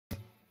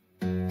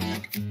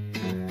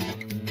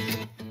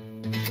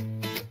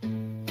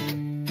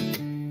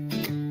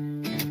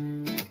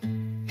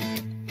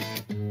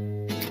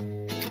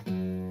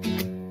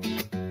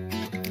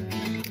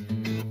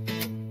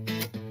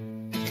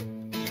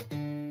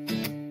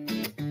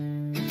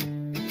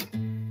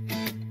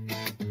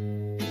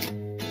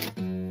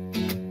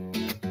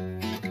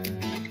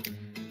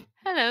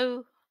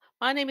Hello,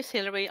 my name is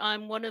Hilary.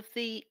 I'm one of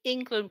the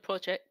England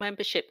Project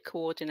membership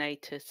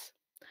coordinators.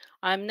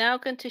 I'm now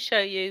going to show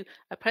you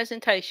a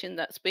presentation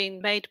that's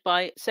been made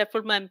by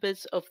several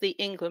members of the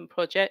England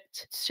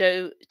Project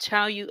to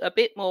tell you a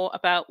bit more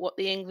about what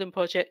the England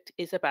Project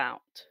is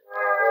about.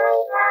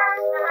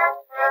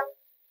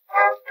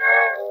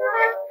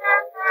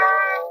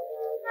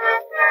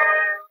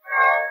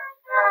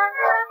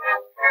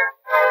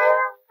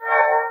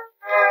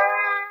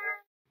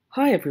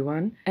 Hi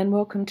everyone, and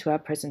welcome to our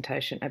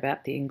presentation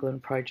about the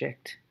England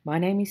Project. My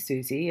name is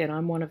Susie and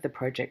I'm one of the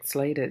project's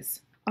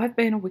leaders. I've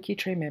been a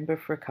WikiTree member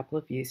for a couple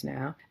of years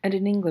now and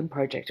an England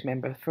Project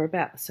member for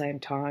about the same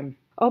time.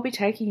 I'll be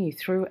taking you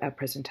through our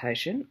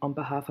presentation on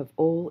behalf of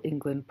all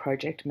England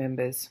Project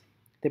members.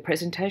 The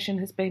presentation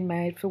has been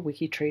made for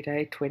WikiTree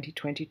Day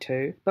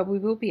 2022, but we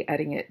will be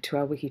adding it to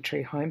our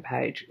WikiTree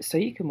homepage so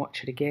you can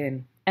watch it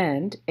again.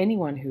 And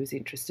anyone who is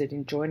interested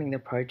in joining the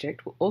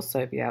project will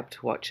also be able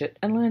to watch it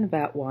and learn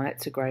about why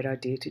it's a great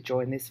idea to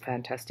join this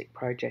fantastic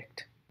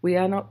project. We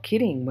are not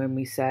kidding when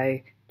we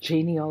say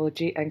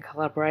genealogy and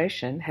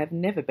collaboration have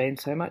never been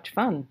so much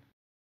fun.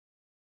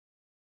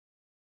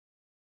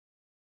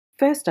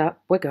 First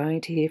up, we're going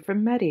to hear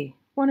from Maddie,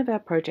 one of our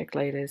project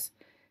leaders.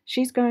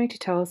 She's going to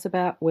tell us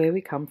about where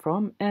we come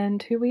from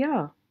and who we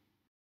are.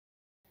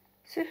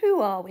 So who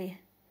are we?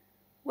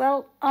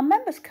 Well, our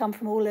members come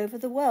from all over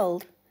the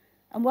world.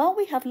 And while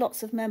we have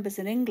lots of members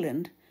in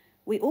England,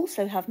 we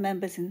also have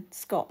members in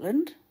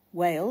Scotland,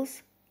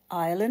 Wales,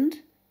 Ireland,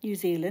 New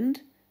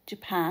Zealand,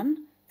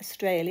 Japan,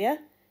 Australia,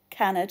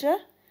 Canada,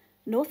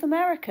 North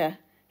America,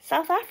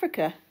 South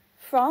Africa,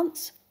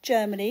 France,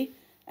 Germany,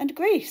 and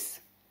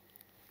Greece.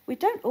 We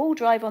don't all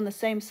drive on the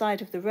same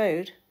side of the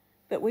road,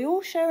 but we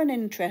all share an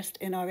interest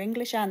in our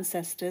English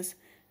ancestors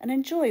and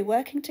enjoy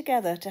working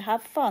together to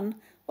have fun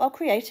while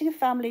creating a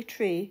family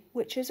tree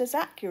which is as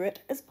accurate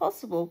as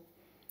possible.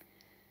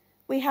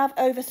 We have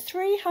over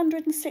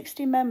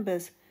 360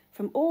 members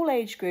from all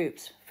age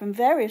groups, from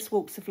various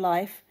walks of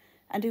life,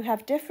 and who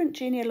have different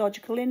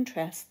genealogical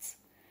interests.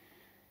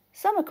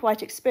 Some are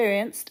quite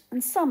experienced,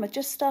 and some are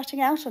just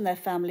starting out on their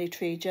family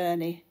tree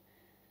journey.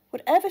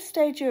 Whatever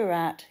stage you're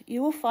at,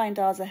 you will find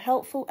ours a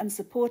helpful and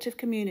supportive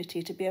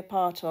community to be a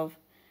part of.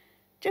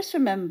 Just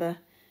remember,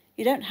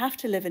 you don't have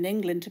to live in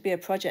England to be a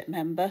project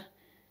member.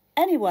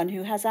 Anyone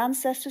who has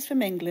ancestors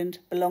from England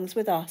belongs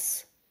with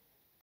us.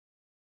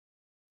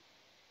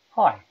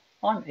 Hi,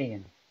 I'm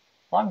Ian.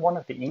 I'm one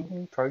of the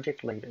England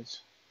project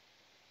leaders.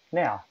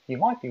 Now, you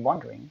might be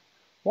wondering,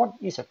 what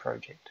is a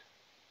project?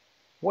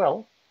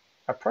 Well,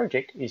 a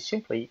project is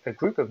simply a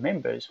group of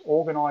members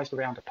organised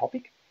around a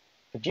topic,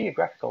 a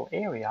geographical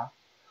area,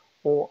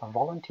 or a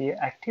volunteer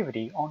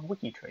activity on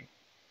WikiTree.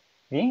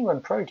 The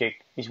England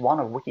project is one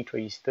of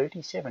WikiTree's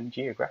 37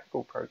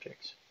 geographical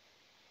projects.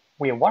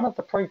 We are one of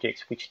the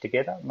projects which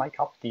together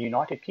make up the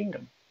United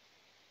Kingdom.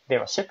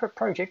 There are separate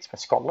projects for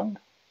Scotland,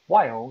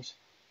 Wales,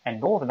 and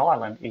Northern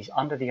Ireland is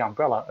under the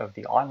umbrella of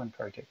the Island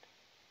Project.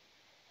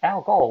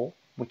 Our goal,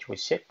 which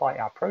was set by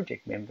our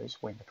project members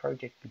when the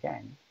project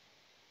began,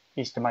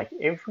 is to make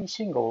every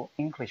single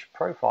English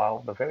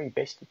profile the very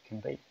best it can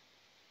be.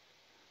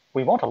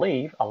 We want to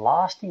leave a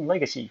lasting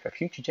legacy for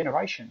future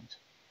generations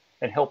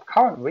and help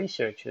current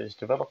researchers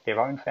develop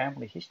their own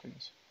family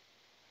histories.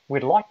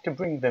 We'd like to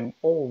bring them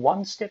all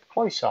one step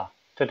closer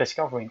to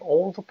discovering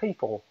all the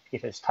people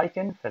it has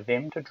taken for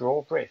them to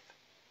draw breath.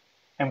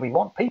 And we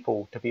want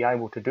people to be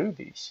able to do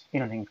this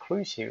in an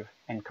inclusive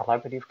and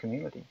collaborative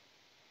community.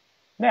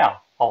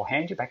 Now, I'll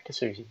hand you back to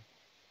Susie.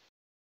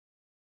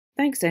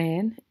 Thanks,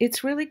 Anne.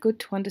 It's really good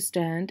to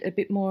understand a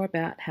bit more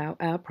about how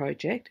our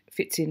project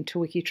fits into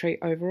WikiTree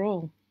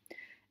overall.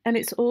 And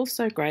it's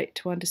also great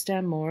to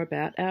understand more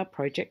about our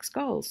project's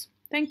goals.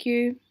 Thank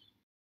you.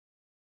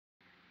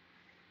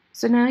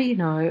 So now you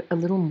know a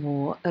little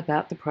more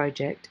about the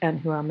project and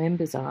who our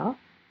members are,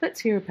 let's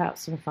hear about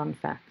some fun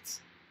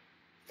facts.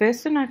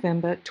 1st of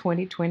November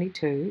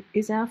 2022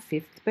 is our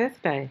 5th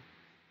birthday.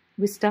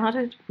 We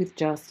started with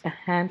just a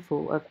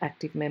handful of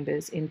active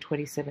members in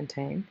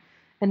 2017,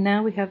 and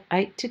now we have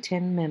 8 to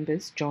 10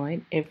 members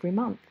join every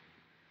month.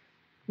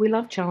 We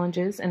love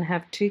challenges and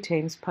have 2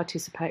 teams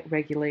participate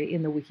regularly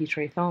in the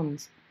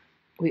WikiTree-thons.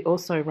 We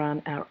also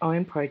run our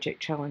own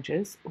project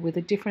challenges with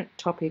a different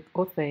topic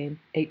or theme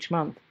each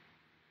month.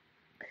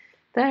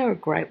 They are a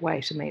great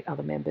way to meet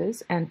other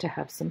members and to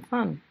have some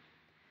fun.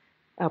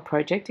 Our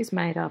project is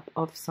made up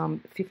of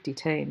some 50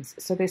 teams,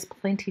 so there's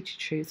plenty to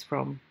choose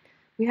from.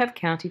 We have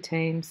county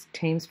teams,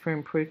 teams for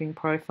improving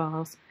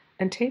profiles,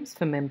 and teams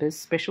for members'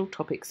 special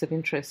topics of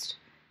interest.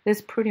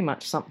 There's pretty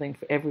much something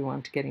for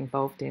everyone to get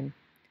involved in.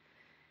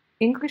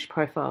 English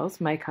profiles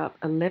make up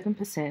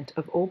 11%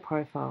 of all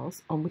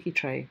profiles on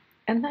WikiTree,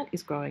 and that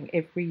is growing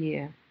every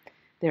year.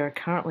 There are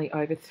currently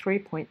over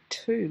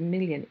 3.2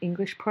 million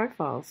English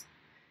profiles.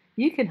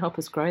 You can help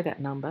us grow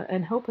that number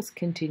and help us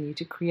continue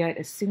to create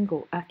a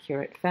single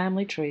accurate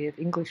family tree of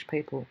English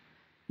people,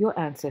 your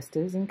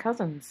ancestors and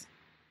cousins.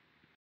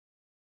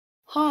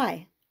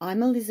 Hi,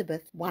 I'm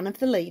Elizabeth, one of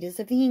the leaders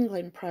of the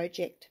England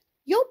Project.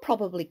 You're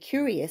probably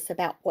curious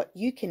about what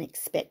you can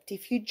expect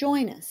if you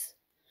join us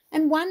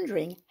and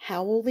wondering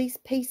how all these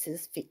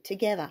pieces fit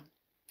together.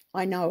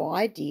 I know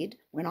I did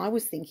when I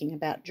was thinking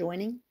about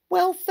joining.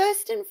 Well,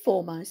 first and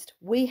foremost,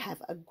 we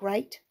have a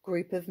great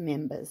group of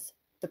members.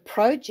 The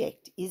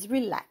project is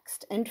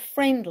relaxed and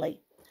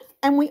friendly,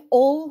 and we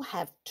all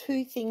have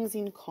two things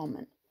in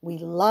common. We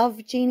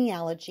love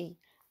genealogy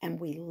and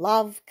we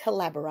love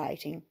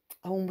collaborating.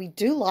 Oh, and we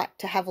do like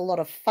to have a lot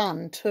of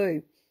fun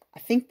too. I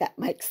think that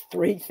makes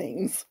three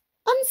things.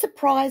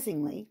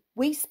 Unsurprisingly,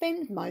 we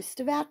spend most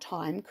of our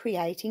time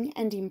creating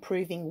and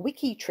improving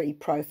WikiTree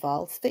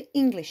profiles for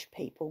English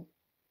people.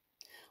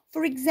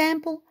 For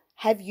example,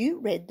 have you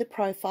read the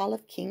profile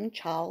of King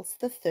Charles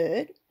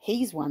III?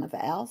 He's one of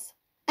ours.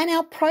 And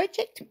our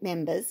project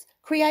members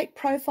create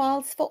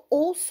profiles for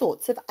all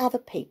sorts of other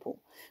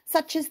people,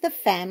 such as the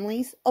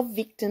families of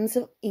victims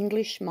of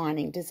English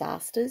mining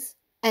disasters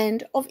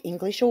and of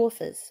English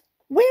authors.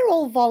 We're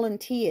all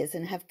volunteers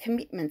and have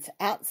commitments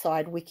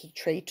outside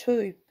WikiTree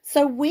too,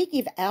 so we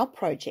give our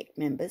project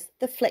members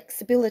the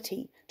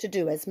flexibility to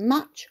do as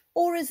much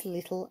or as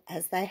little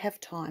as they have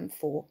time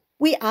for.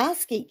 We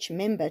ask each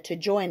member to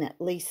join at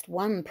least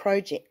one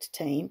project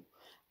team,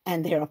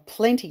 and there are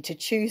plenty to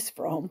choose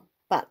from,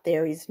 but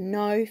there is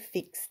no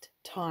fixed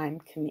time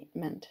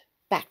commitment.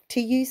 Back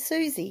to you,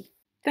 Susie.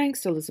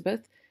 Thanks,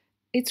 Elizabeth.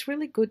 It's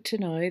really good to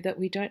know that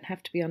we don't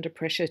have to be under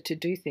pressure to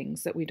do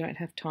things that we don't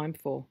have time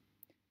for.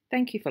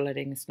 Thank you for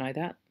letting us know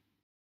that.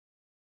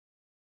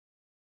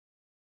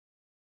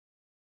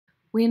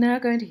 We are now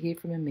going to hear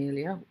from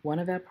Amelia, one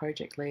of our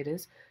project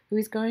leaders, who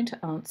is going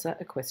to answer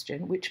a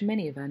question which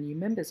many of our new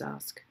members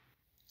ask.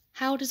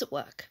 How does it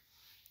work?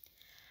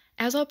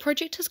 As our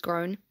project has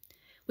grown,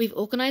 we've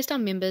organised our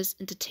members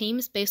into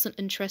teams based on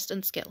interest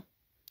and skill.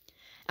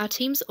 Our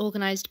teams are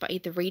organised by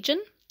either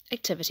region,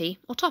 activity,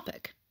 or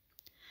topic.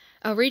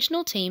 Our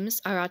regional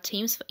teams are our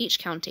teams for each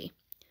county,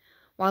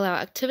 while our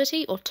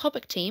activity or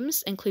topic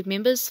teams include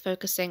members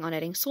focusing on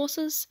adding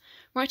sources,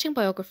 writing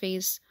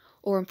biographies,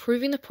 or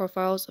improving the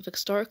profiles of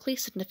historically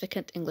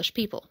significant English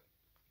people.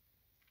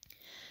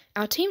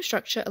 Our team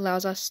structure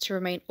allows us to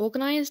remain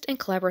organised and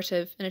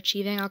collaborative in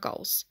achieving our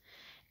goals,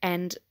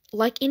 and,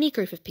 like any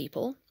group of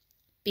people,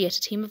 be it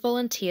a team of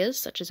volunteers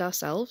such as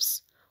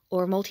ourselves,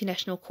 or a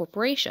multinational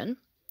corporation,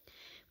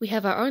 we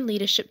have our own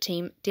leadership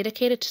team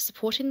dedicated to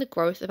supporting the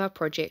growth of our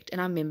project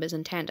and our members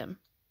in tandem.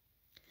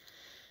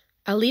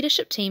 Our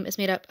leadership team is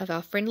made up of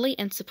our friendly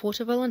and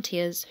supportive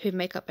volunteers who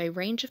make up a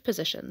range of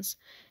positions,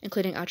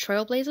 including our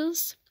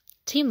trailblazers,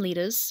 team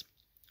leaders,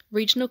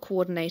 regional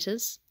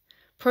coordinators,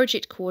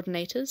 project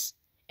coordinators,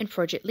 and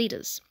project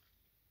leaders.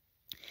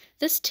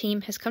 This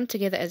team has come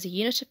together as a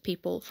unit of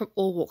people from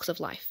all walks of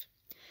life,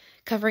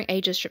 covering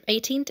ages from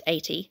 18 to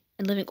 80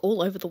 and living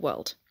all over the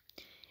world,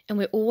 and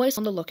we're always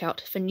on the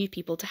lookout for new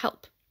people to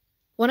help.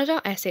 One of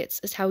our assets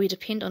is how we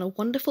depend on a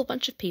wonderful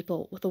bunch of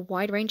people with a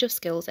wide range of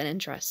skills and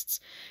interests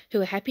who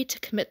are happy to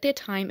commit their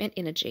time and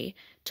energy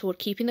toward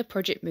keeping the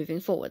project moving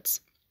forwards.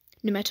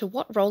 No matter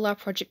what role our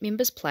project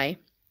members play,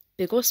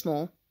 big or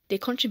small, their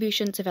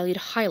contributions are valued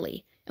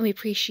highly, and we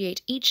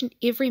appreciate each and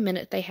every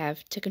minute they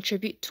have to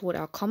contribute toward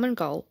our common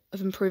goal of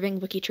improving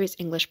WikiTree's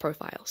English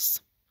profiles.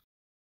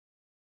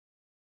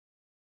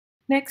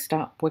 Next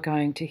up, we're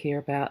going to hear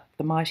about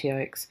the Mighty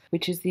Oaks,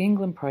 which is the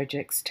England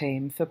Project's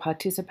team for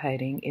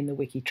participating in the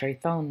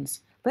WikiTree-thons.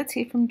 Let's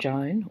hear from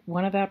Joan,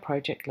 one of our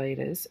project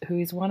leaders, who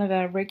is one of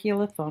our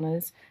regular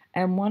thoners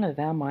and one of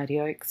our Mighty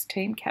Oaks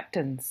team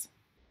captains.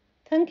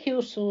 Thank you,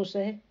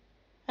 Susie,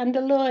 and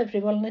hello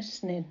everyone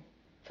listening.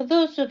 For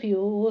those of you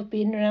who have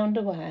been around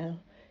a while,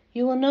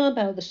 you will know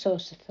about the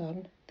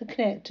Sourceathon, the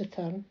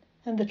Connectathon,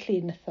 and the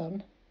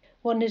Cleanathon.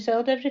 One is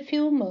held every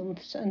few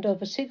months and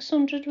over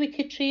 600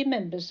 WikiTree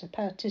members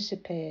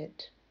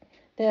participate.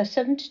 They are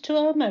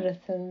 72-hour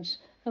marathons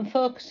and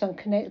focus on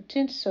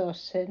connecting,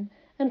 sourcing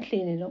and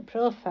cleaning up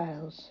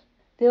profiles.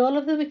 The whole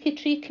of the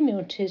WikiTree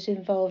community is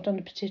involved on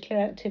a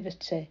particular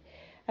activity,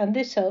 and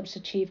this helps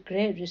achieve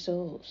great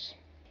results.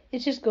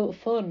 It is good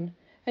fun,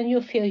 and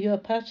you'll feel you are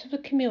part of a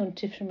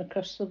community from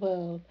across the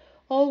world,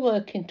 all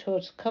working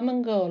towards a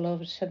common goal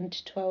over a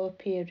 72-hour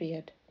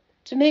period.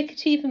 To make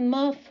it even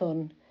more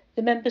fun,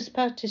 the members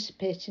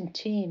participate in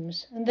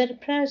teams, and there are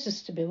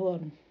prizes to be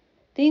won.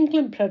 The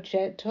England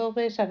project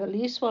always have at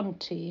least one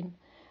team,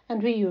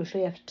 and we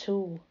usually have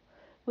two.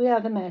 We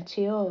are the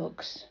Mighty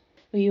Oaks.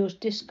 We use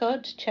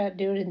Discord to chat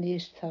during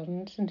these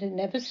thons, and it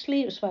never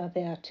sleeps while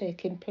they are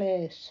taking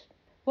place.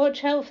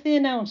 Watch out for the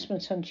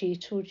announcements on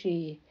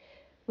G2G,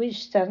 which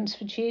stands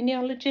for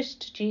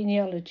Genealogist to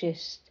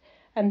Genealogist,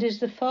 and is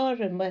the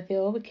forum where the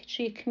whole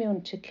WikiTree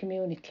community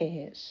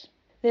communicates.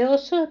 They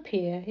also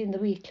appear in the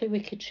weekly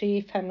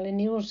WikiTree Family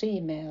News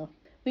email.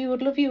 We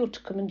would love you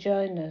to come and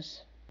join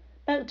us.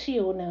 Back to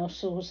you now,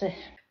 Susie.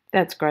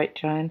 That's great,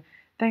 Joan.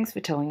 Thanks for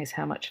telling us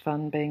how much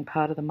fun being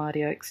part of the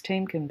Mighty Oaks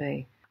team can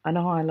be. I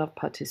know I love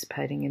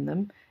participating in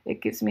them.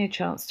 It gives me a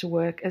chance to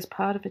work as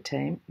part of a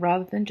team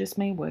rather than just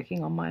me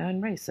working on my own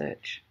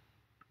research.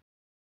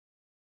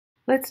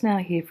 Let's now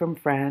hear from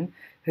Fran,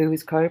 who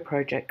is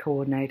co-project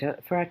coordinator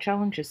for our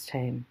Challenges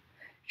team.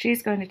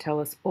 She's going to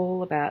tell us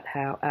all about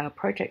how our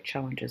project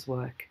challenges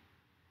work.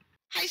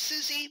 Hi,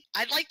 Susie.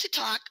 I'd like to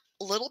talk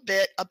a little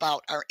bit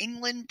about our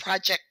England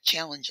project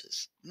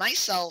challenges.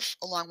 Myself,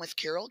 along with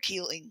Carol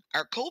Keeling,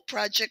 are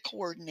co-project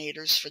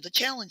coordinators for the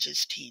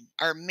Challenges team.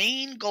 Our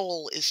main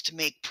goal is to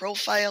make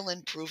profile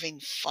improving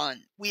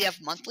fun. We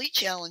have monthly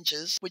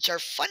challenges, which are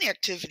fun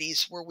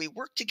activities where we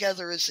work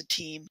together as a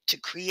team to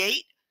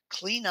create,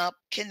 clean up,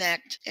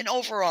 connect, and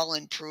overall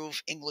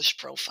improve English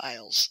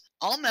profiles.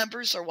 All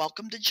members are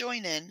welcome to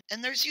join in,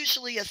 and there's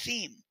usually a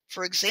theme.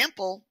 For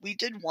example, we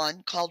did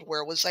one called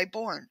Where Was I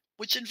Born?,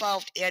 which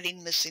involved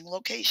adding missing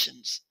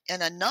locations,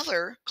 and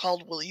another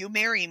called Will You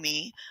Marry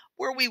Me?,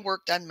 where we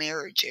worked on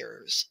marriage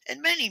errors,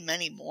 and many,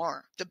 many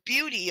more. The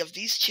beauty of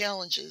these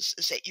challenges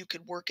is that you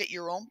can work at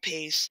your own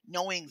pace,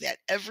 knowing that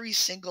every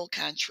single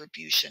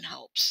contribution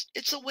helps.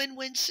 It's a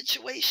win-win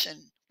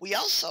situation. We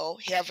also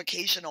have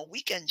occasional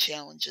weekend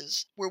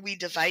challenges where we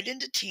divide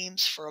into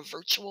teams for a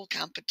virtual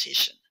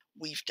competition.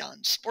 We've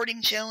done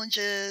sporting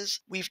challenges,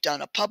 we've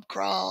done a pub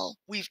crawl,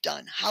 we've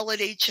done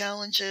holiday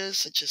challenges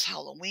such as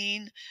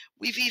Halloween,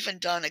 we've even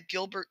done a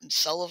Gilbert and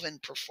Sullivan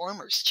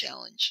Performers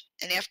Challenge.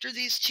 And after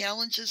these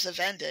challenges have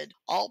ended,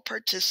 all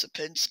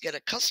participants get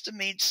a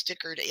custom-made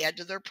sticker to add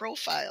to their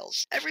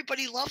profiles.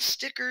 Everybody loves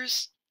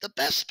stickers. The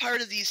best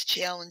part of these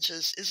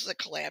challenges is the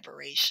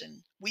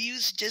collaboration. We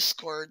use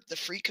Discord, the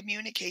free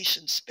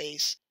communication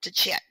space, to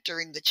chat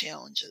during the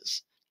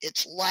challenges.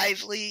 It's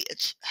lively,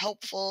 it's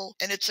helpful,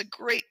 and it's a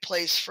great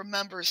place for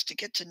members to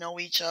get to know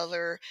each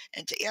other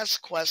and to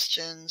ask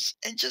questions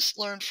and just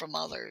learn from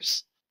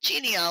others.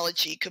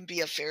 Genealogy can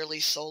be a fairly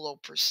solo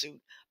pursuit,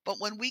 but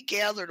when we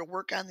gather to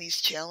work on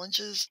these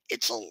challenges,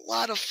 it's a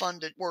lot of fun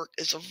to work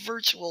as a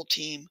virtual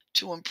team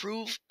to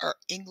improve our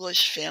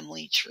English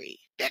family tree.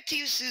 Back to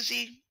you,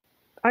 Susie.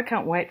 I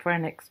can't wait for our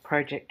next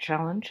project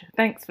challenge.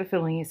 Thanks for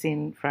filling us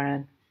in,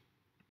 Fran.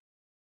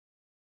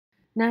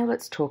 Now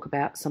let's talk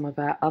about some of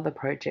our other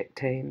project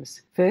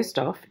teams. First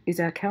off is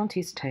our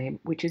counties team,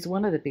 which is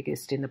one of the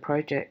biggest in the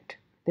project.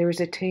 There is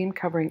a team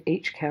covering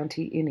each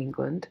county in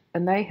England,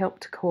 and they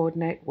help to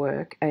coordinate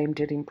work aimed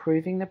at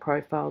improving the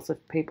profiles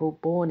of people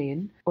born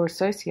in or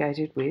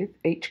associated with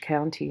each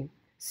county.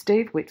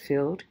 Steve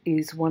Whitfield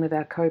is one of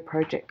our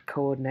co-project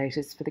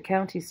coordinators for the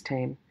counties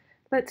team.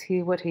 Let's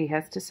hear what he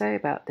has to say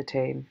about the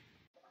team.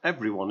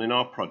 Everyone in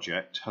our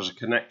project has a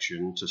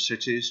connection to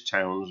cities,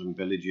 towns and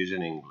villages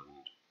in England.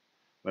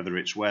 Whether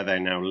it's where they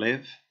now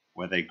live,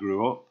 where they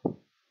grew up,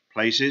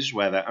 places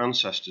where their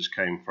ancestors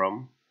came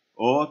from,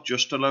 or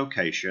just a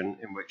location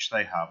in which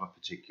they have a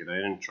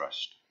particular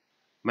interest.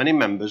 Many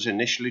members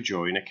initially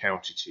join a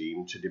county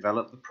team to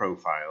develop the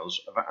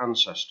profiles of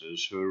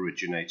ancestors who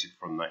originated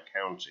from that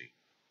county,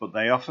 but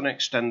they often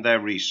extend their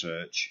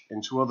research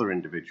into other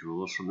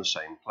individuals from the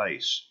same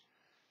place,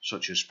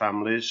 such as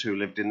families who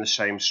lived in the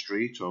same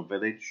street or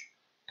village,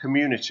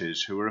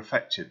 communities who were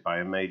affected by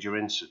a major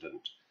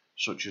incident,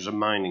 such as a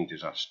mining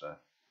disaster,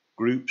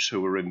 groups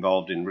who were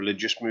involved in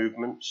religious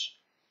movements,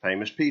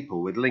 famous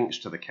people with links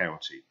to the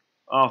county,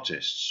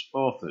 artists,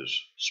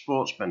 authors,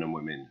 sportsmen and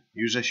women,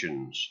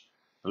 musicians.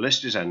 The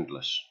list is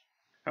endless.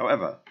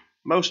 However,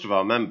 most of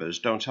our members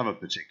don't have a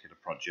particular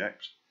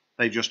project.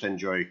 They just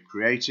enjoy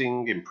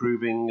creating,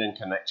 improving and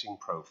connecting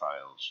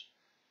profiles.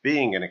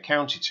 Being in a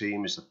county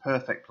team is the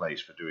perfect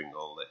place for doing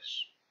all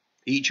this.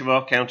 Each of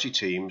our county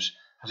teams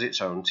has its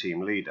own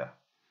team leader,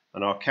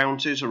 and our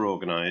counties are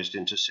organised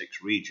into 6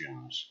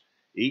 regions,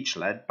 each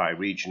led by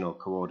regional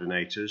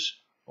coordinators,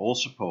 all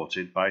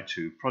supported by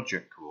 2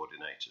 project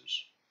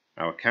coordinators.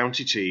 Our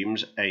county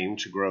teams aim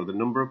to grow the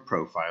number of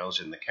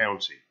profiles in the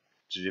county,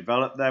 to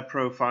develop their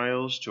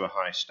profiles to a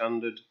high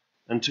standard,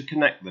 and to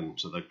connect them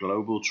to the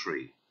global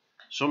tree.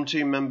 Some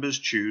team members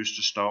choose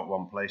to start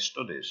one-place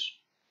studies.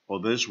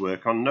 Others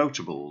work on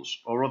notables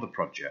or other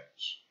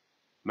projects.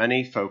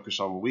 Many focus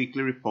on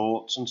weekly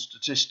reports and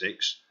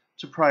statistics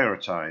to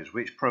prioritise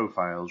which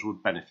profiles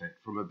would benefit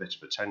from a bit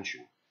of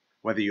attention.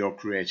 Whether you're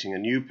creating a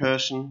new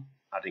person,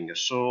 adding a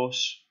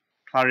source,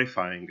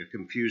 clarifying a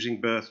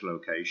confusing birth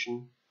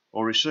location,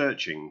 or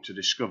researching to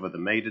discover the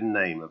maiden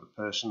name of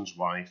a person's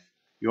wife,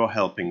 you're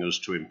helping us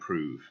to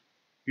improve.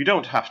 You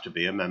don't have to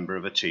be a member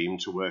of a team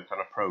to work on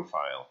a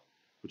profile,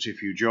 but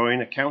if you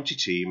join a county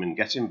team and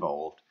get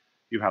involved,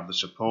 you have the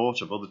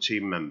support of other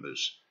team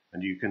members,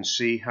 and you can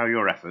see how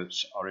your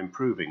efforts are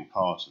improving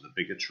part of the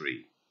bigger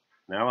tree.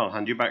 Now I'll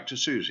hand you back to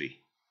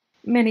Susie.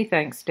 Many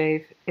thanks,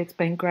 Steve. It's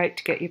been great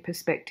to get your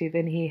perspective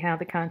and hear how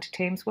the county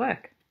teams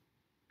work.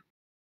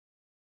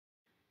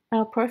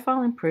 Our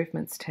Profile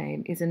Improvements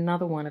team is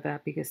another one of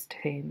our biggest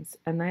teams,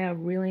 and they are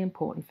really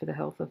important for the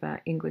health of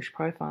our English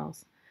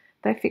profiles.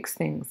 They fix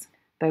things.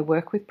 They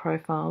work with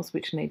profiles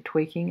which need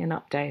tweaking and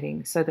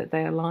updating so that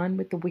they align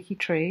with the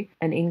WikiTree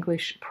and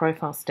English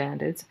profile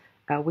standards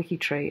our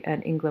WikiTree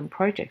and England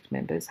project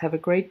members have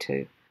agreed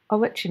to. I'll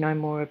let you know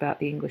more about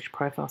the English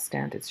profile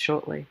standards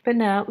shortly. But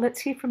now let's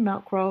hear from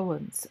Malc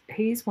Rowlands.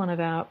 He's one of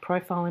our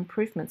Profile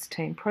Improvements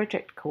team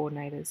project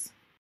coordinators.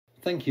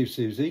 Thank you,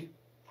 Susie.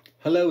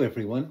 Hello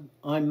everyone,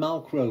 I'm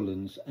Malc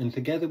Rowlands and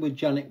together with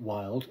Janet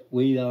Wild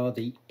we are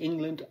the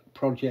England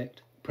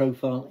Project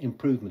Profile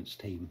Improvements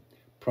Team,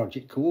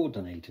 project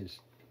coordinators.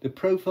 The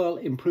Profile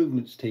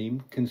Improvements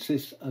Team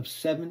consists of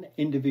 7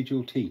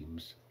 individual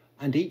teams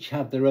and each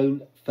have their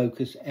own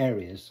focus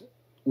areas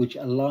which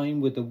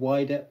align with the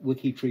wider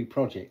WikiTree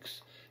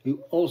projects who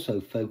also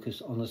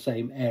focus on the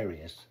same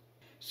areas.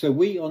 So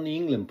we on the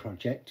England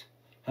project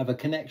have a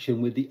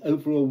connection with the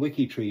overall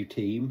WikiTree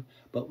team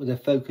but with a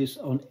focus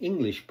on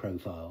English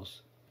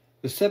profiles.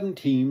 The 7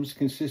 teams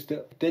consist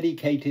of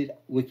dedicated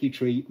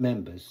WikiTree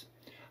members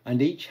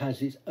and each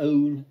has its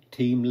own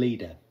team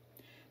leader.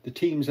 The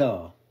teams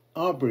are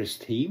Arborist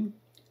team,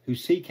 who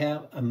seek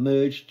out and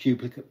merge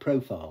duplicate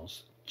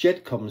profiles.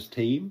 GEDCOM's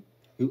team,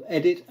 who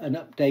edit and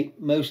update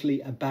mostly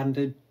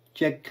abandoned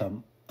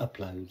GEDCOM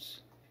uploads.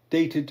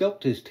 Data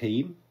Doctors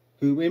team,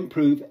 who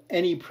improve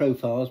any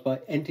profiles by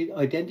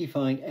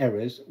identifying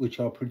errors which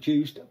are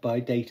produced by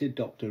Data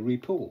Doctor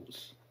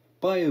reports.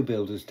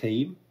 BioBuilders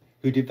team,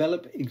 who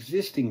develop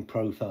existing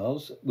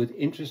profiles with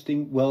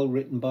interesting,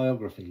 well-written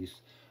biographies,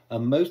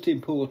 and most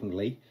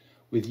importantly,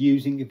 with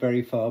using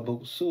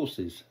verifiable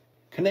sources.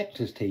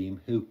 Connectors team,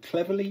 who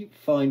cleverly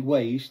find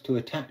ways to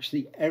attach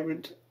the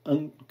errant,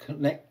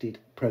 unconnected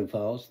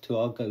profiles to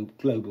our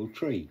global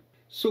tree.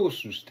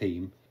 Sorcerers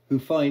team, who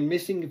find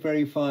missing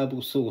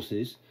verifiable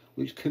sources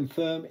which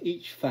confirm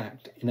each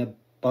fact in a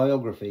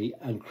biography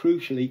and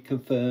crucially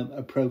confirm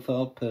a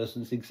profiled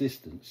person's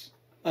existence.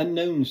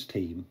 Unknowns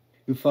team,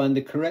 who find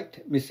the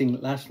correct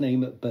missing last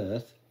name at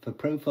birth for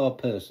profile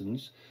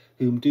persons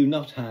whom do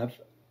not have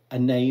a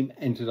name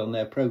entered on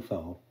their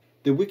profile.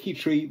 The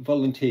WikiTree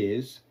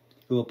volunteers,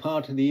 who are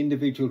part of the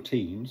individual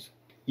teams,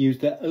 use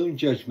their own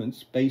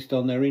judgments based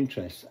on their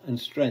interests and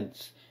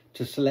strengths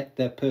to select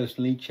their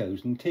personally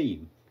chosen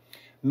team,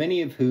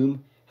 many of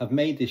whom have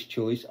made this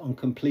choice on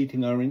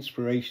completing our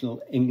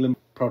inspirational England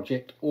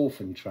Project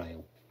Orphan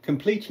Trail.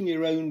 Completing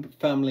your own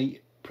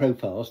family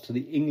profiles to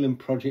the England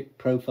Project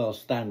Profile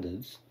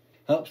Standards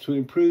helps to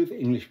improve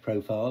English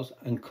profiles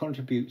and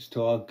contributes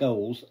to our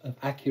goals of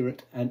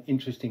accurate and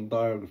interesting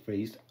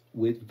biographies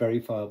with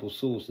verifiable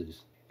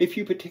sources. If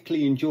you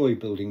particularly enjoy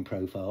building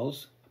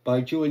profiles,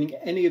 by joining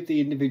any of the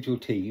individual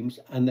teams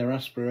and their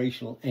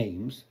aspirational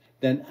aims,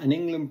 then an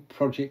England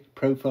Project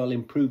Profile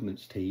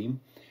Improvements team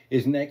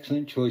is an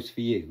excellent choice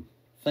for you.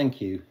 Thank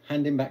you.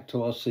 Handing back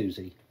to our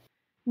Susie.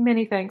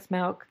 Many thanks,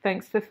 Malc.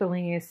 Thanks for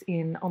filling us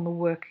in on the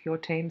work your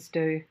teams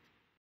do.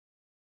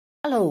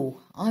 Hello,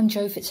 I'm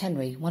Jo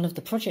Fitzhenry, one of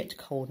the project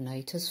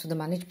coordinators for the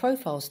Managed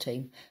Profiles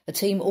team, a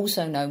team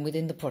also known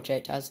within the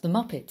project as the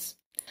Muppets.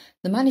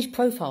 The Managed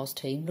Profiles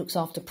team looks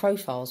after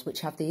profiles which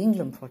have the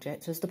England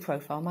project as the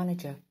profile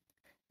manager.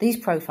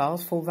 These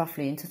profiles fall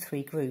roughly into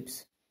 3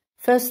 groups.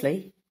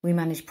 Firstly, we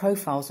manage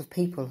profiles of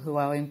people who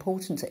are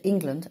important to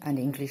England and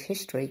English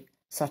history,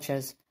 such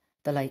as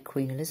the late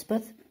Queen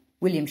Elizabeth,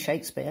 William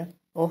Shakespeare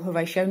or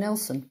Horatio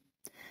Nelson.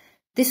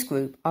 This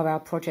group are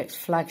our project's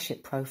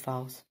flagship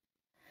profiles.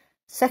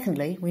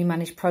 Secondly, we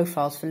manage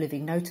profiles for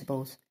living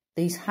notables.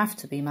 These have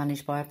to be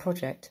managed by a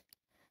project.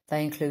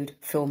 They include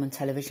film and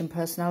television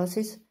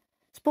personalities,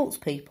 sports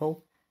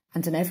people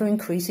and an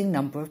ever-increasing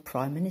number of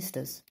prime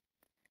ministers.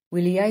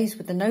 We liaise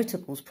with the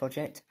Notables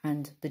project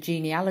and the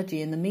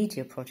Genealogy in the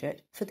Media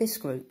project for this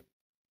group.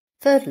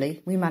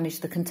 Thirdly, we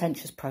manage the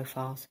contentious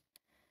profiles.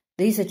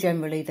 These are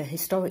generally the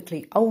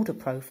historically older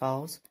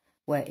profiles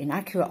where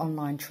inaccurate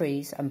online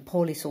trees and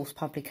poorly sourced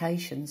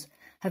publications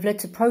have led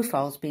to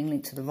profiles being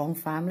linked to the wrong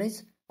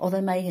families, or they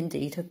may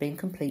indeed have been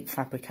complete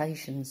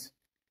fabrications.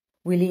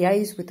 We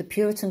liaise with the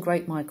Puritan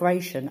Great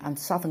Migration and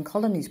Southern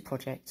Colonies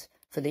projects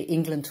for the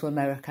England to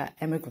America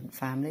emigrant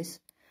families,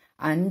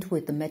 and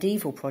with the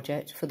Medieval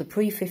project for the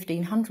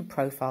pre-1500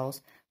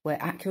 profiles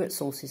where accurate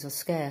sources are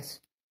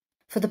scarce.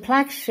 For the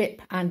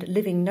flagship and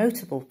living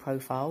notable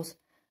profiles,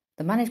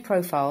 the Managed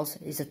Profiles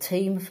is a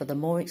team for the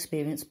more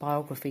experienced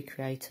biography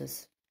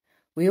creators.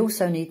 We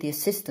also need the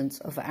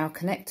assistance of our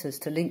connectors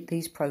to link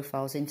these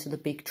profiles into the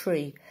big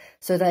tree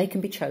so they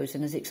can be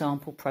chosen as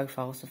example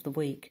profiles of the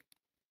week.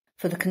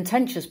 For the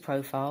contentious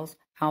profiles,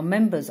 our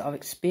members are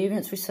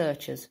experienced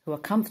researchers who are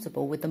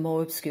comfortable with the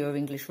more obscure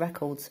English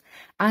records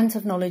and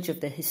have knowledge of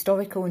the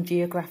historical and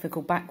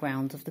geographical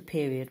background of the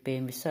period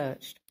being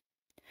researched.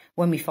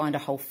 When we find a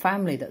whole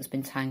family that has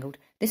been tangled,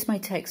 this may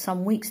take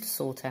some weeks to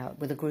sort out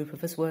with a group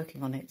of us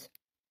working on it.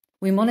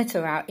 We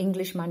monitor our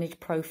English managed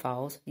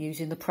profiles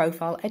using the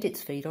Profile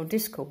Edits feed on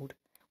Discord.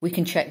 We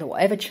can check that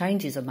whatever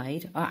changes are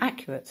made are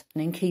accurate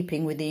and in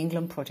keeping with the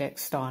England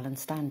project's style and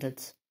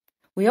standards.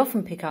 We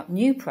often pick up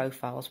new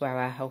profiles where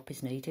our help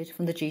is needed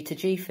from the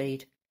G2G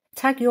feed.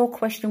 Tag your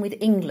question with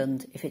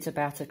England if it's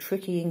about a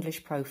tricky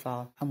English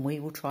profile and we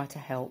will try to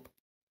help.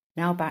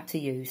 Now back to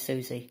you,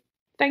 Susie.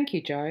 Thank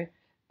you, Jo.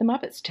 The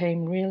Muppets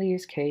team really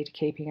is key to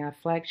keeping our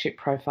flagship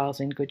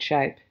profiles in good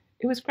shape.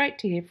 It was great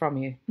to hear from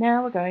you.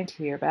 Now we're going to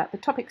hear about the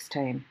Topics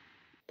team.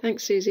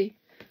 Thanks, Susie.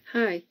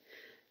 Hi.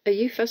 Are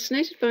you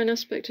fascinated by an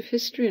aspect of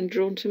history and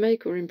drawn to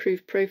make or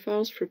improve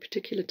profiles for a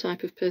particular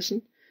type of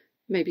person?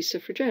 Maybe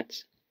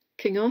suffragettes.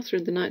 King Arthur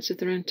and the Knights of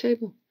the Round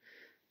Table,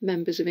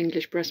 members of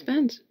English brass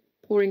bands,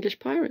 or English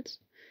pirates.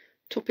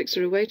 Topics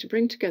are a way to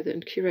bring together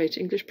and curate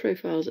English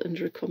profiles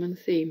under a common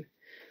theme.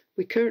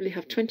 We currently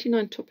have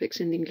 29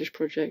 topics in the English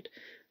project.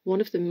 One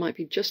of them might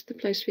be just the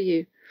place for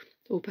you.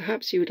 Or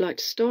perhaps you would like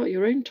to start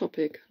your own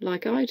topic,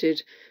 like I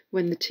did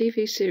when the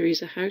TV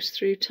series A House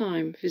Through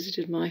Time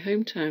visited my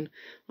hometown.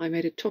 I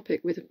made a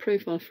topic with a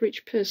profile for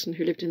each person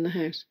who lived in the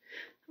house.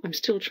 I'm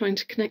still trying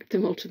to connect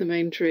them all to the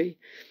main tree.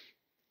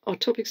 Our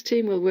topics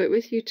team will work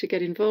with you to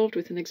get involved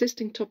with an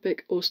existing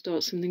topic or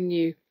start something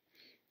new.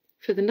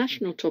 For the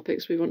national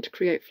topics, we want to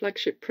create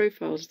flagship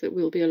profiles that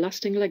will be a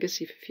lasting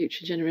legacy for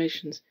future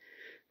generations.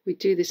 We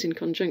do this in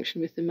conjunction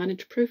with the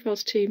Managed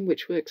Profiles team,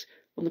 which works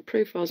on the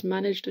profiles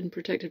managed and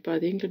protected by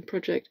the England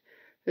project,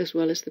 as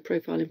well as the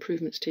Profile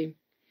Improvements team.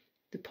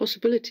 The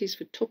possibilities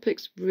for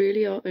topics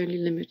really are only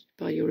limited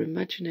by your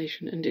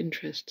imagination and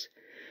interests.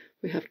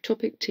 We have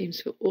topic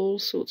teams for all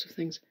sorts of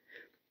things.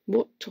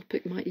 What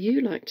topic might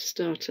you like to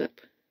start up?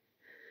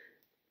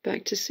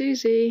 Back to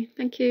Susie.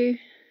 Thank you.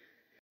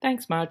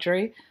 Thanks,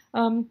 Marjorie.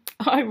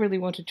 I really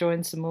want to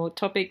join some more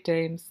topic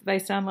teams. They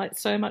sound like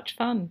so much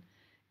fun.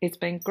 It's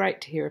been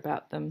great to hear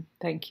about them.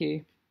 Thank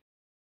you.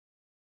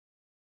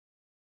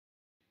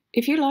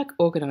 If you like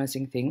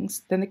organising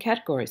things, then the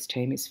Categories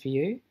team is for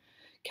you.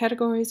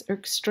 Categories are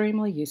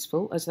extremely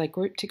useful as they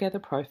group together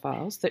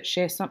profiles that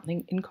share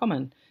something in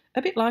common,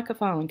 a bit like a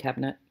filing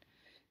cabinet.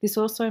 This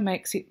also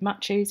makes it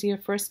much easier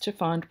for us to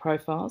find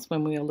profiles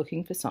when we are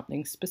looking for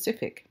something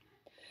specific.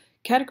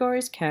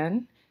 Categories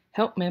can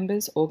help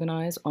members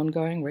organise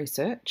ongoing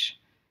research,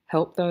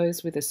 help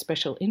those with a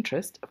special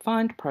interest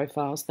find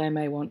profiles they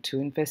may want to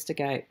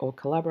investigate or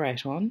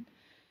collaborate on,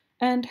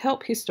 and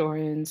help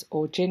historians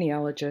or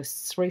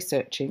genealogists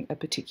researching a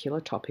particular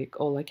topic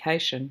or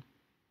location.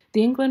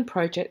 The England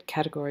Project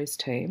Categories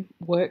team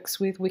works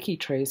with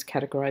WikiTree's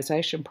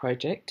categorisation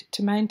project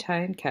to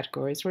maintain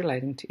categories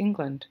relating to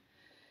England.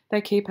 They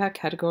keep our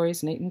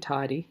categories neat and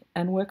tidy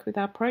and work with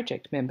our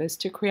project members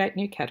to create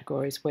new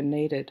categories when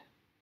needed.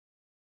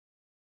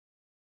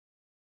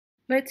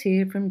 Let's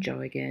hear from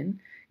Jo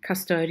again,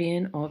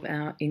 custodian of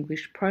our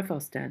English profile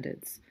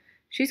standards.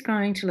 She's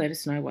going to let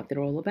us know what they're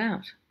all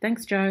about.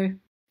 Thanks, Jo.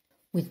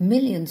 With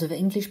millions of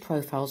English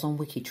profiles on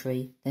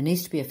WikiTree, there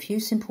needs to be a few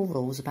simple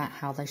rules about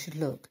how they should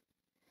look.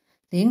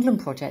 The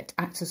England project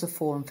acts as a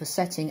forum for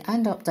setting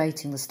and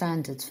updating the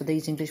standards for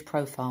these English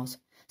profiles,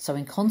 so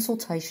in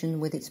consultation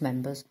with its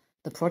members,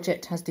 the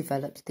project has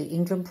developed the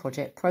England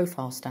Project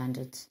Profile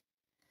Standards.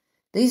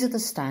 These are the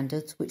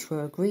standards which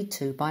were agreed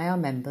to by our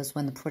members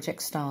when the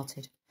project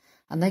started,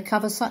 and they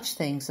cover such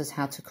things as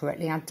how to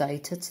correctly add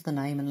data to the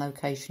name and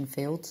location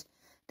fields,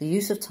 the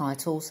use of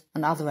titles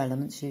and other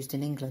elements used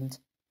in England.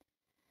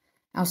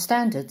 Our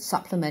standards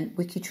supplement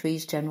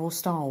WikiTree's general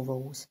style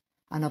rules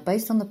and are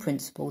based on the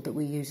principle that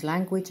we use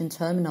language and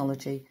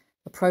terminology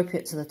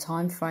appropriate to the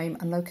time frame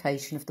and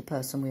location of the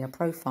person we are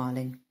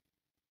profiling.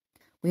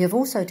 We have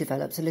also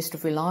developed a list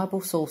of reliable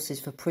sources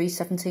for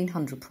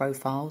pre-1700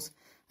 profiles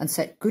and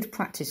set good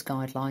practice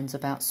guidelines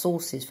about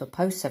sources for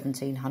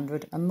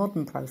post-1700 and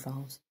modern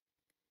profiles.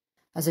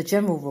 As a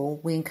general rule,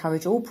 we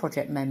encourage all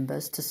project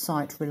members to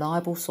cite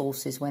reliable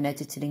sources when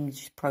editing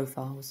English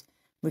profiles,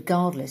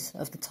 regardless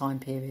of the time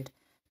period,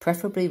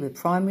 preferably with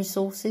primary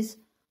sources,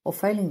 or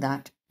failing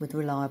that, with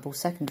reliable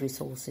secondary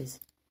sources.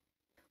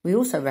 We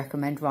also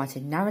recommend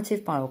writing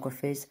narrative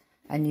biographies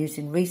and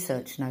using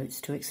research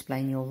notes to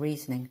explain your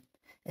reasoning,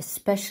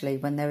 especially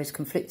when there is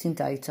conflicting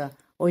data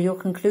or your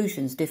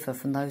conclusions differ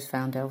from those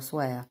found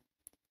elsewhere.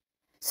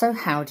 So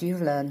how do you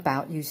learn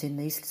about using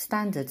these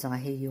standards, I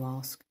hear you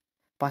ask?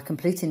 By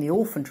completing the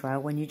Orphan Trail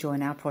when you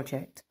join our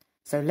project.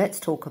 So let's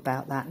talk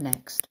about that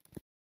next.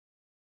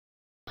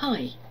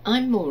 Hi,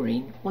 I'm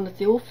Maureen, one of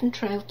the Orphan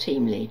Trail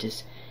team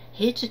leaders,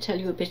 here to tell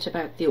you a bit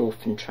about the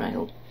Orphan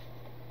Trail.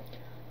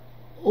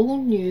 All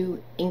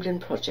new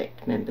England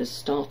project members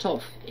start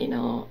off in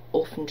our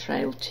Orphan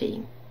Trail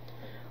team.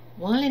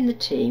 While in the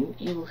team,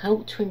 you will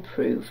help to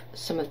improve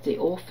some of the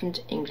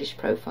orphaned English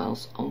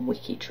profiles on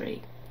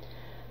WikiTree.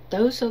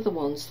 Those are the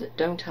ones that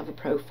don't have a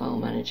profile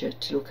manager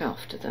to look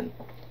after them.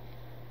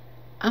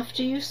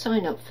 After you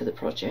sign up for the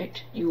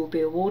project, you will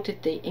be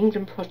awarded the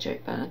England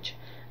Project badge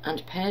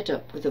and paired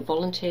up with a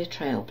volunteer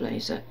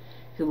trailblazer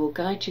who will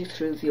guide you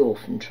through the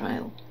Orphan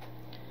Trail.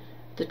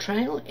 The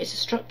Trail is a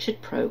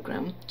structured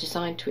programme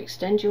designed to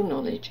extend your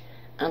knowledge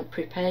and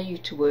prepare you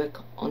to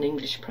work on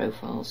English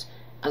profiles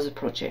as a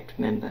project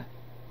member.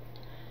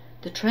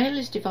 The Trail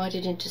is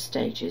divided into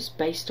stages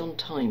based on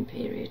time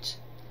periods.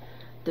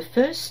 The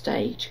first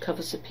stage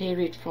covers a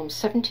period from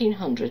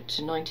 1700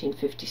 to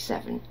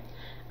 1957,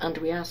 and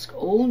we ask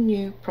all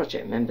new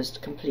project members to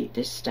complete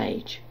this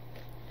stage.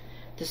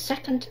 The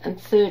second and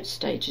third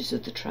stages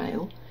of the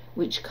Trail,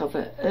 which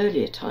cover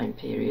earlier time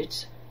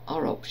periods,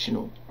 are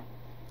optional.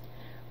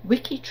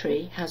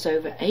 WikiTree has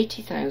over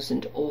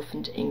 80,000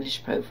 orphaned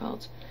English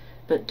profiles,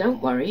 but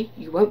don't worry,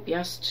 you won't be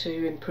asked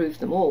to improve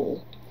them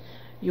all.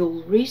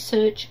 You'll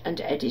research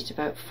and edit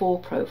about 4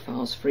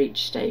 profiles for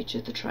each stage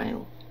of the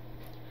Trail.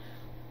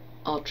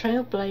 Our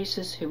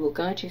trailblazers who will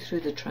guide you through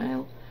the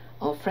trail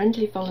are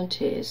friendly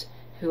volunteers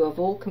who have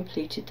all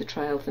completed the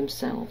trail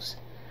themselves.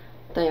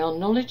 They are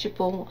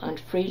knowledgeable and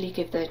freely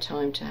give their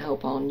time to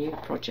help our new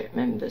project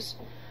members,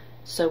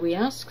 so we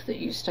ask that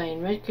you stay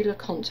in regular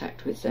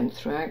contact with them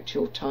throughout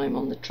your time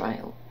on the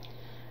trail.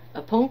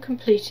 Upon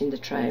completing the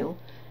trail,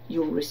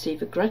 you will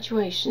receive a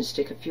graduation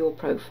sticker for your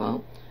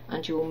profile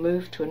and you will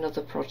move to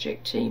another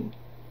project team.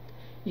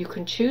 You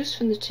can choose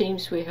from the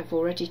teams we have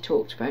already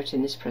talked about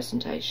in this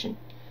presentation.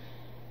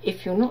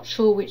 If you're not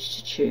sure which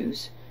to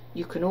choose,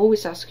 you can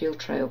always ask your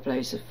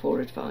trailblazer for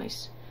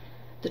advice.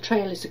 The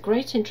trail is a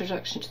great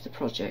introduction to the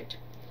project.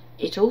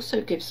 It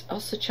also gives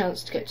us a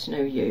chance to get to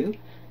know you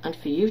and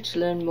for you to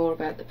learn more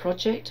about the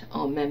project,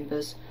 our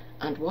members,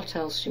 and what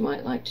else you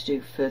might like to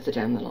do further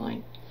down the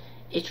line.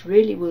 It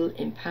really will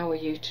empower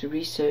you to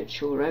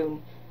research your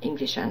own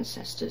English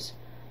ancestors.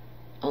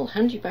 I'll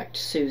hand you back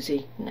to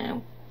Susie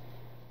now.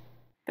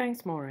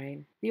 Thanks,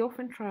 Maureen. The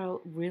Orphan Trail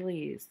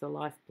really is the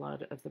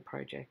lifeblood of the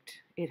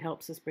project. It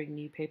helps us bring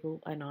new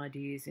people and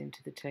ideas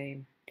into the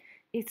team.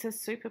 It's a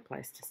super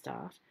place to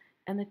start,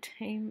 and the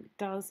team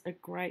does a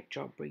great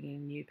job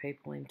bringing new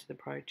people into the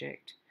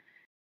project.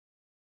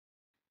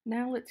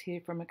 Now let's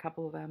hear from a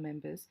couple of our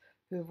members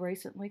who have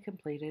recently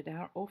completed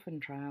our Orphan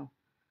Trail.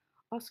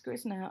 Oscar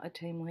is now a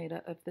team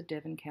leader of the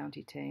Devon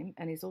County team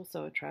and is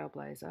also a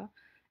trailblazer,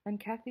 and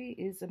Kathy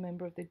is a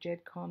member of the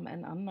GEDCOM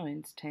and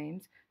Unknowns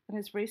teams and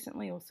has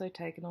recently also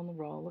taken on the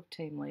role of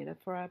team leader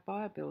for our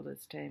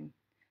BioBuilders team.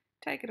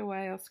 Take it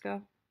away,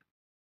 Oscar.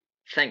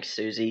 Thanks,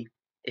 Susie.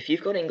 If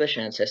you've got English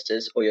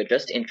ancestors or you're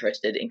just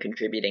interested in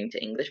contributing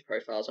to English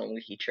profiles on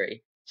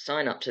WikiTree,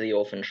 sign up to the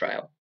Orphan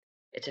Trail.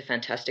 It's a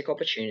fantastic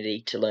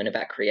opportunity to learn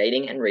about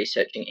creating and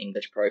researching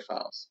English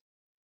profiles.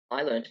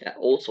 I learned about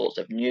all sorts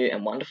of new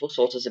and wonderful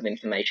sources of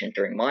information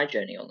during my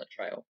journey on the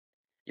trail.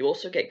 You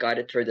also get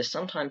guided through the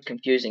sometimes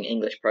confusing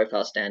English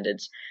profile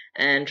standards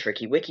and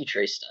tricky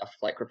WikiTree stuff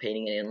like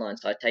repeating an inline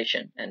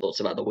citation and lots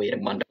of other weird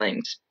and wonderful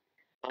things.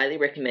 I highly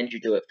recommend you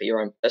do it for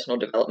your own personal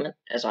development,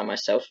 as I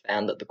myself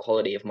found that the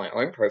quality of my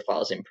own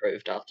profiles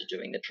improved after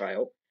doing the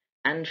trail,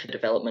 and for the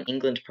Development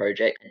England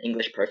project and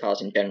English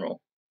profiles in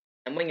general.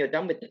 And when you're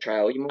done with the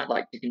trail, you might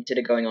like to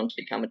consider going on to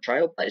become a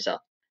trailblazer.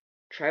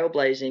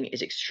 Trailblazing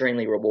is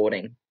extremely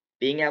rewarding.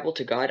 Being able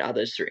to guide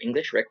others through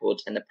English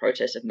records and the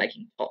process of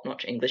making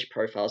top-notch English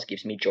profiles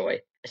gives me joy,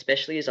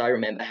 especially as I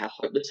remember how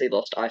hopelessly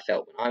lost I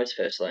felt when I was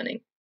first learning.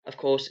 Of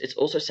course, it's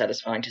also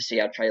satisfying to see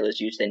our trailers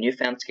use their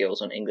newfound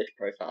skills on English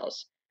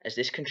profiles, as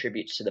this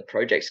contributes to the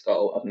project's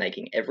goal of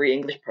making every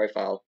English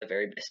profile the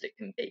very best it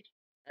can be.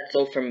 That's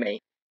all from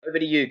me. Over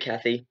to you,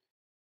 Kathy.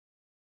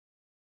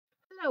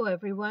 Hello,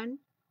 everyone.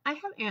 I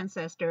have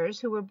ancestors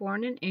who were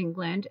born in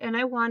England, and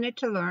I wanted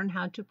to learn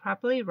how to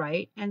properly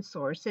write and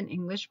source an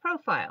English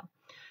profile.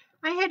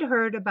 I had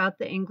heard about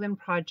the England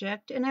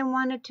project, and I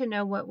wanted to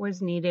know what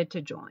was needed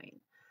to join.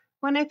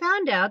 When I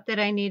found out that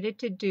I needed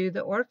to do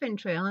the Orphan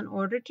Trail in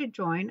order to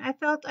join, I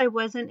felt I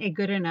wasn't a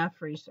good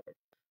enough researcher.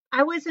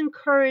 I was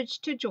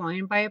encouraged to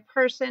join by a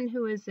person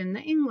who is in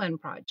the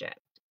England project.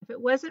 If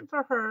it wasn't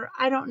for her,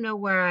 I don't know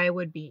where I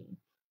would be.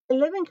 I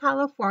live in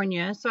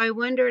California, so I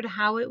wondered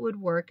how it would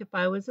work if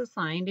I was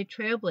assigned a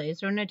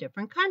trailblazer in a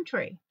different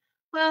country.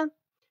 Well,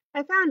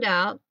 I found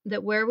out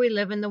that where we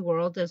live in the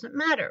world doesn't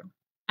matter.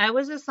 I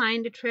was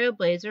assigned a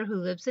trailblazer who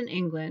lives in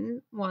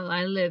England while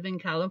I live in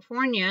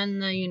California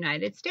in the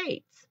United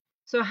States.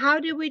 So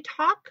how did we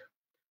talk?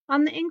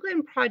 On the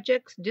England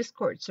Project's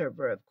Discord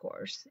server, of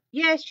course.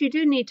 Yes, you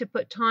do need to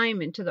put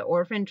time into the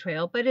Orphan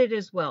Trail, but it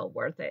is well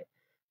worth it.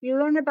 You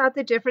learn about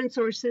the different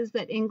sources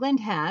that England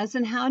has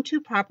and how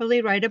to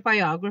properly write a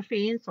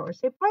biography and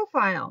source a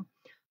profile.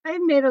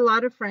 I've made a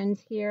lot of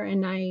friends here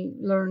and I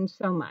learned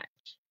so much.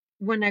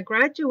 When I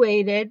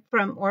graduated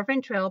from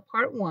Orphan Trail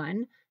Part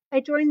 1, I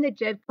joined the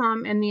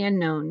GEDCOM and the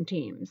Unknown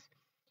teams.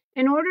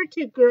 In order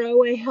to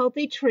grow a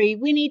healthy tree,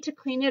 we need to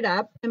clean it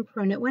up and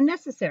prune it when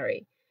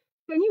necessary.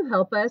 Can you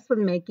help us with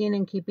making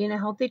and keeping a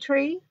healthy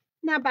tree?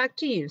 Now back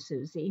to you,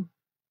 Susie.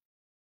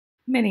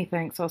 Many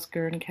thanks,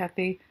 Oscar and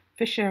Kathy,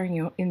 for sharing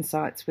your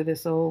insights with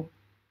us all.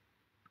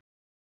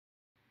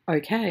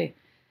 Okay,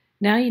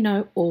 now you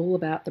know all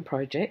about the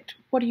project.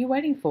 What are you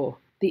waiting for?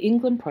 The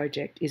England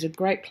project is a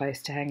great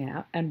place to hang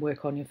out and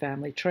work on your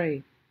family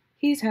tree.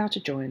 Here's how to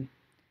join.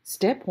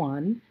 Step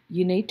 1,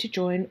 you need to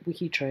join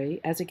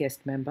WikiTree as a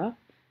guest member.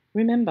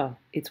 Remember,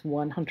 it's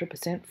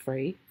 100%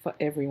 free for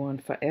everyone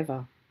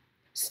forever.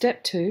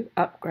 Step 2,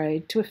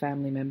 upgrade to a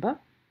family member.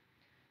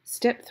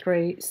 Step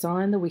 3,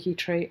 sign the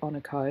WikiTree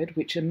Honour Code,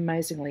 which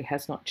amazingly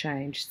has not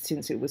changed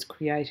since it was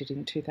created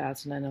in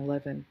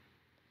 2011.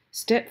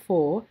 Step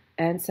 4,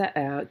 answer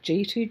our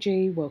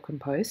G2G welcome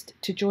post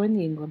to join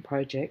the England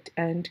project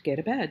and get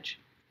a badge.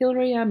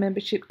 Hilary, our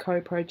membership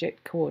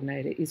co-project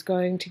coordinator, is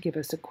going to give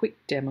us a quick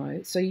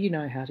demo so you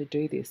know how to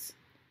do this.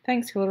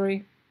 Thanks,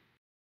 Hilary.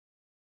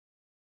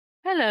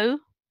 Hello,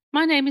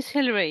 my name is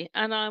Hilary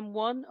and I'm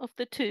one of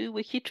the 2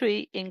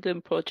 WikiTree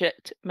England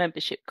project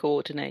membership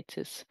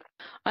coordinators.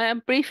 I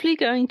am briefly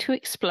going to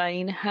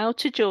explain how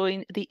to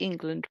join the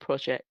England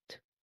project.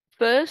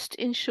 First,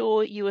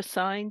 ensure you are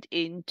signed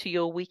in to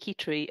your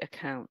WikiTree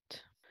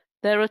account.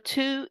 There are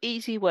two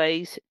easy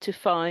ways to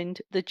find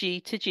the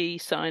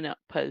G2G sign-up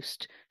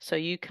post so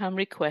you can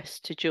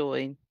request to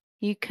join.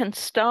 You can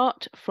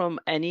start from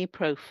any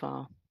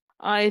profile.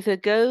 Either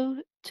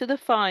go to the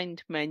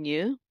Find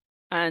menu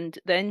and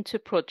then to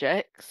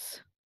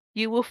Projects.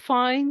 You will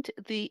find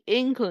the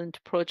England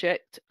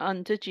project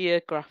under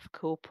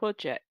Geographical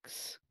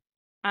Projects.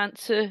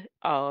 Answer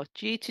our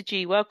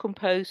G2G welcome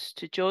post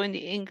to join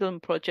the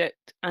England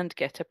project and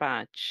get a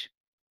badge.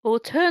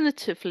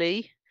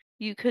 Alternatively,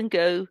 you can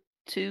go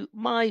to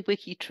My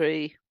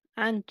WikiTree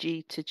and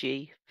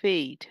G2G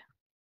feed.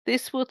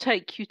 This will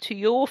take you to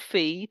your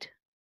feed,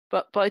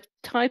 but by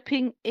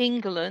typing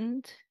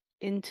England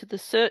into the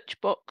search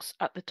box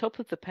at the top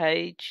of the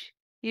page,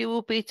 you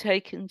will be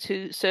taken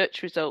to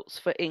search results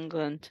for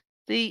England.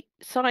 The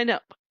sign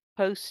up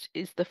post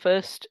is the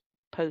first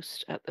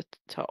post at the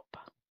top.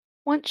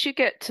 Once you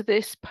get to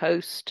this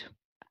post,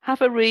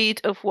 have a read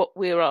of what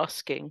we're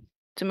asking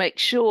to make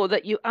sure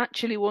that you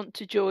actually want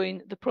to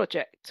join the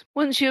project.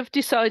 Once you have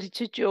decided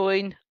to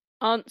join,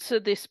 answer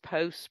this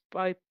post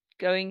by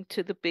going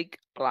to the big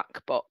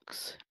black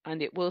box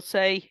and it will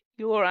say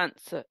your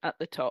answer at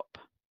the top.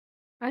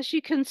 As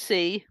you can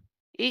see,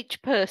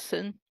 each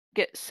person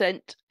gets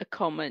sent a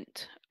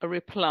comment, a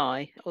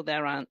reply or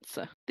their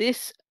answer.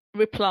 This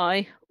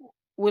reply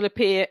will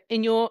appear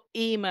in your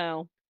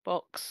email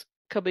box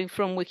coming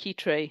from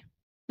WikiTree.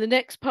 The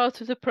next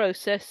part of the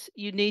process,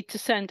 you need to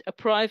send a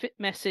private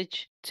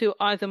message to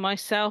either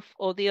myself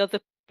or the other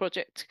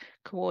project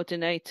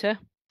coordinator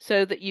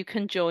so that you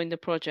can join the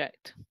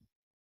project.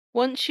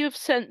 Once you have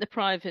sent the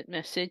private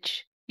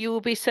message, you will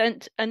be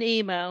sent an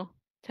email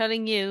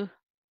telling you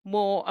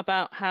more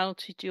about how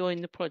to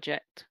join the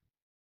project.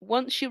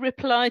 Once you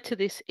reply to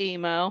this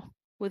email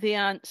with the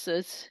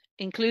answers,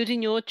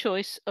 including your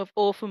choice of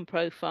orphan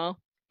profile,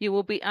 you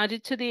will be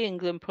added to the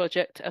England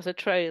project as a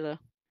trailer.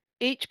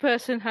 Each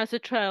person has a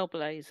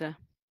trailblazer.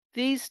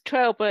 These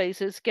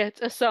trailblazers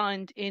get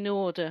assigned in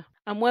order,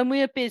 and when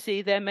we are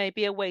busy there may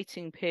be a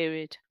waiting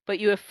period, but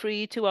you are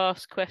free to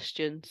ask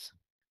questions.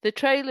 The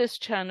trailers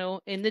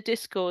channel in the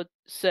Discord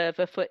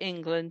server for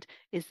England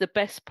is the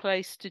best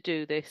place to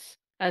do this,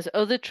 as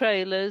other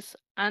trailers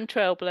and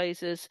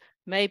trailblazers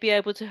may be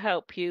able to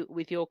help you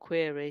with your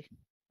query.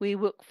 We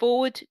look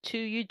forward to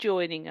you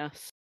joining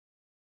us.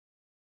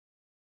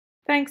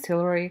 Thanks,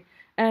 Hilary,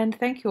 and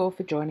thank you all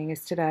for joining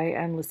us today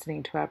and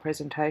listening to our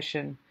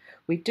presentation.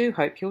 We do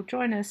hope you'll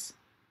join us.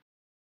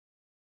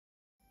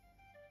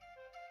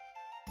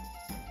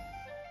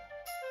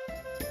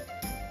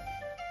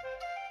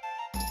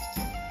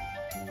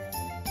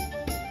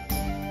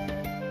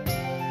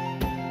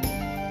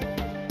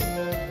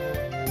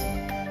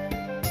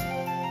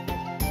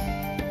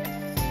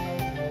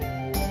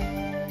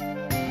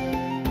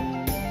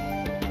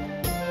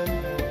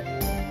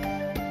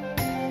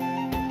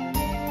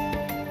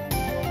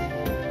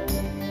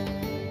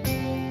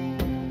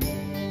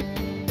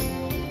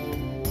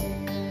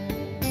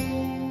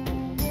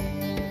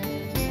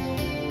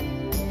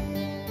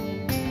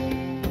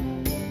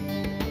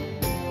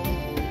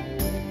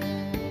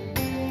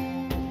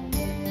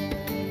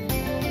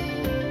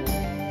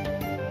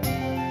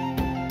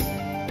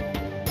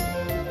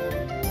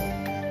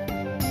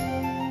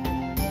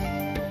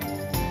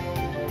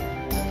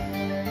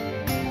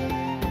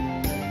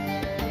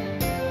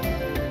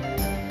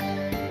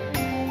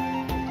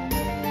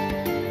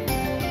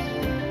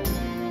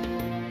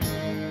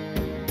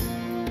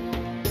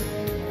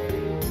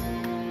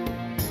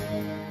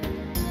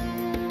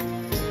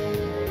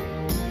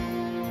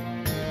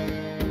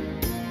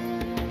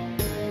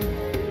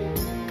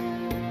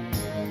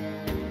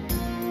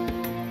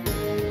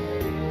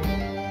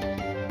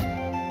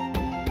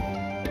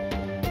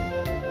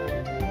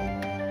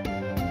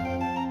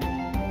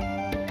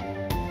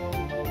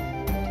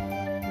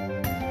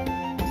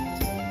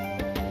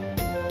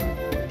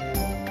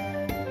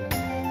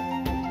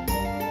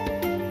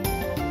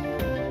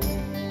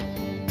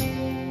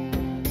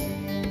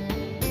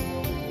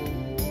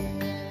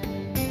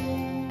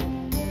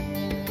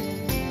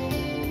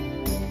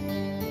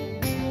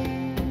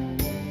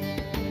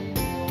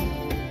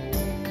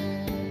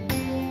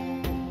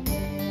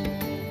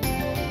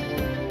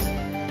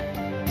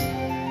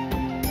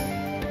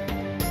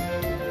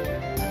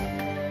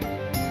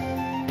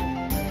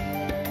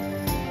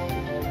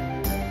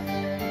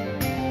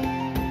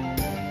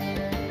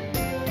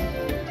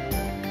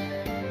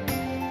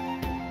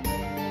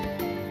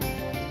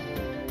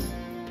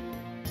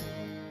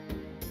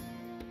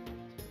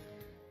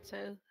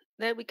 So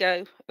there we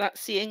go.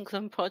 That's the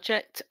England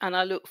project, and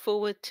I look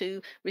forward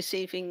to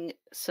receiving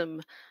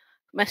some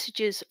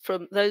messages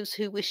from those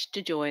who wish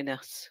to join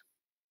us.